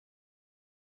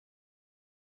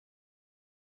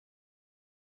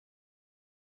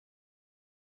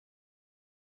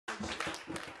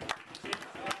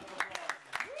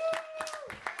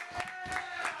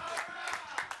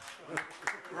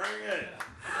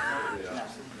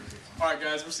Alright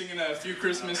guys, we're singing a few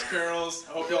Christmas carols.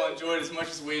 I hope y'all enjoyed as much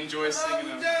as we enjoy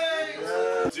singing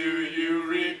them. Do you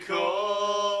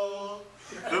recall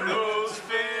the most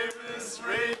famous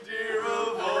reindeer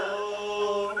of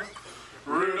all?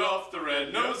 Rudolph the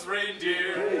red-nosed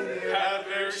reindeer had a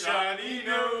very shiny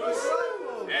nose,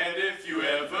 and if you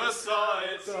ever saw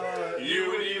it, you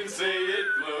would even say it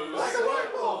glows.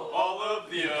 All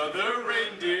of the other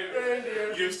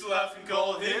reindeer used to laugh and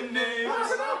call him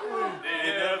names.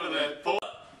 They never let poor.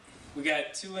 We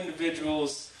got two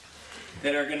individuals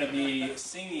that are going to be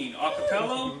singing a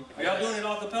cappella. Are y'all doing it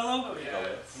a cappella?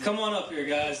 Yeah. Come on up here,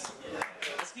 guys.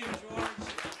 Let's give George.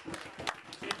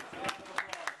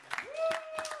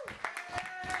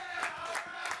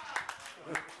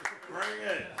 Bring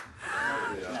it.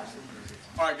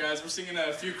 Alright guys, we're singing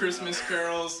a few Christmas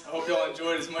carols. I hope y'all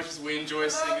enjoyed as much as we enjoy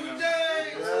singing them.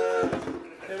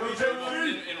 In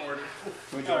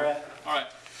order. Alright.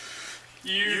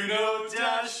 You know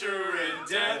Dasher and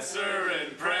Dancer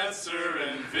and Prancer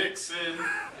and Vixen,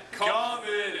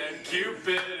 Comet and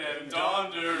Cupid and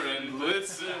Donder and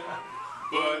Blitzen.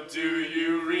 But do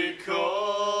you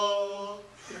recall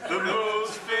the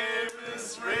most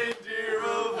famous reindeer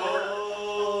of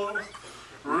all?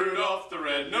 Rudolph the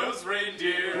red-nosed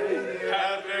reindeer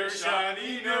had a very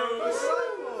shiny nose,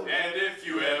 and if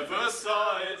you ever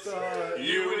saw it,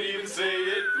 you would even say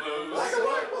it glows.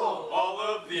 All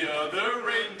of the other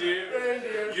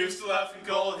reindeer used to laugh and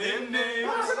call him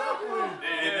names.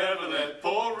 They never let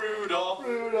poor Rudolph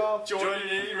join in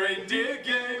any reindeer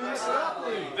games.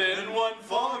 Then one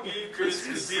foggy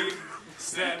Christmas Eve,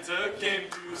 Santa came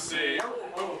to say,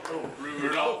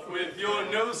 Rudolph, with your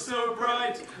nose so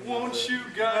bright, won't you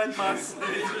guide my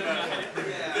sleigh tonight?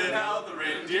 Then how the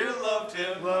reindeer loved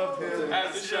him,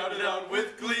 as they shouted out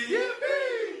with glee,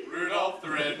 Yippee! Rudolph the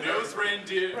red-nosed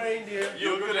reindeer,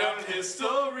 you'll go down in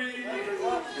history.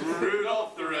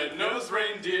 Rudolph the red-nosed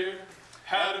reindeer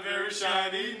had a very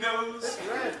shiny nose,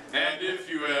 and if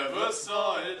you ever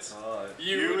saw it,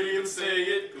 you would even say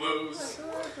it glows.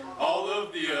 All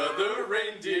of the other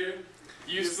reindeer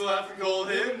used to laugh and call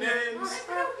him names.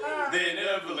 They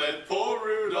never let poor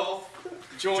Rudolph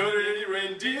join in any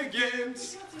reindeer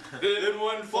games. Then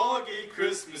one foggy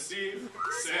Christmas Eve,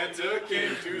 Santa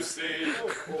came to say,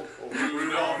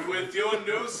 Rudolph, with your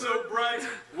nose so bright,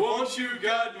 won't you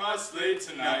guide my sleigh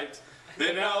tonight?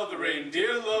 Then how the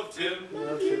reindeer loved him,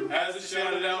 as it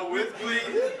shouted out with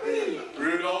glee,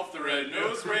 Rudolph the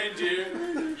red-nosed reindeer,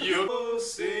 you'll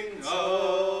sing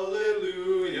hallelujah.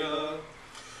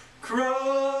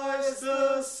 Christ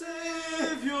the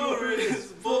Savior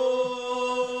is born.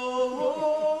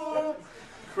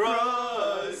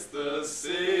 Christ the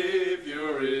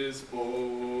Savior is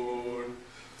born.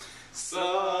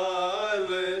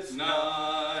 Silent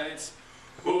night,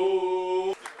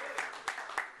 oh.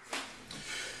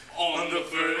 On the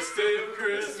first day of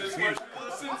Christmas, won't you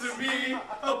listen to me?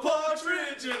 A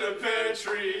partridge in a pear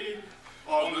tree.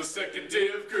 On the second day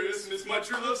of Christmas, much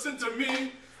your love sent to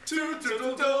me. Two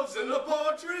turtle doves and a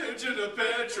partridge in a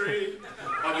pear tree.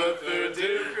 On the third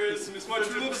day of Christmas, much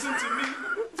your love sent to me.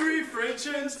 Three French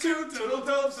hens, two turtle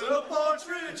doves and a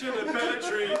partridge in a pear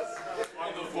tree.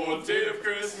 On the fourth day of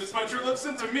Christmas, much your love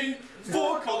sent to me.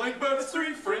 Four calling birds,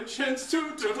 three French hens,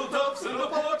 two turtle doves and a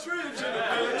partridge in a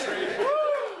pear tree.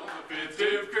 Fifth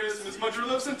day of Christmas, much your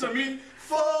love sent to me.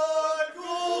 Five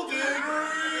golden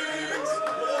rings,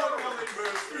 four calling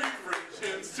birds, three French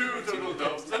hens, two turtle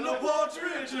doves, and a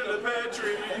partridge in a pear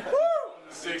tree.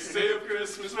 Sixth day of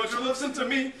Christmas, much your love sent to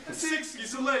me. Six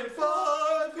geese a laying,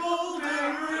 five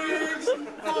golden rings,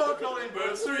 four calling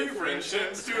birds, three French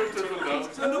hens, two turtle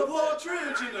doves, and a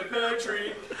partridge in a pear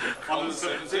tree. On the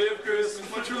seventh day of Christmas,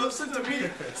 much your love sent to me.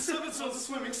 Seven swans a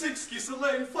swimming, six geese a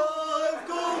laying, five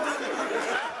golden rings.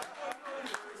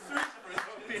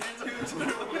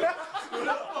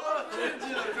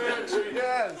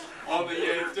 Yes. On the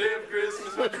eighth day of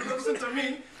Christmas, much your love sent to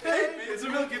me. Eight maids are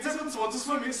milking, seven swans are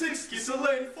swimming, six geese a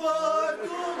laying, five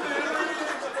golden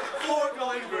rings, four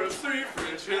calling birds, three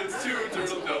French hens, two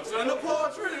turtle doves, and a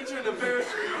partridge in a pear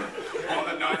tree. On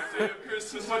the ninth day of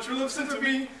Christmas, much your love sent to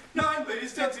me. Nine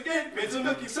ladies dancing, eight maids are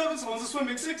milking, seven swans are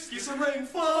swimming, six geese a laying,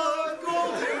 five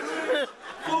golden rings,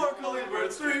 four calling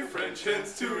birds, three French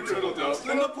hens, two turtle doves,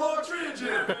 and a partridge in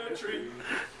a pear tree.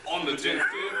 On the 10th day of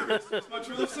Christmas, much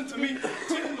your love sent to me.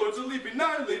 10 lords are leaping,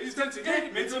 9 ladies dancing,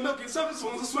 8 maids are milking, 7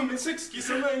 swans are swimming, 6 geese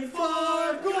are laying,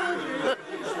 5 golden rings,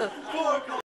 4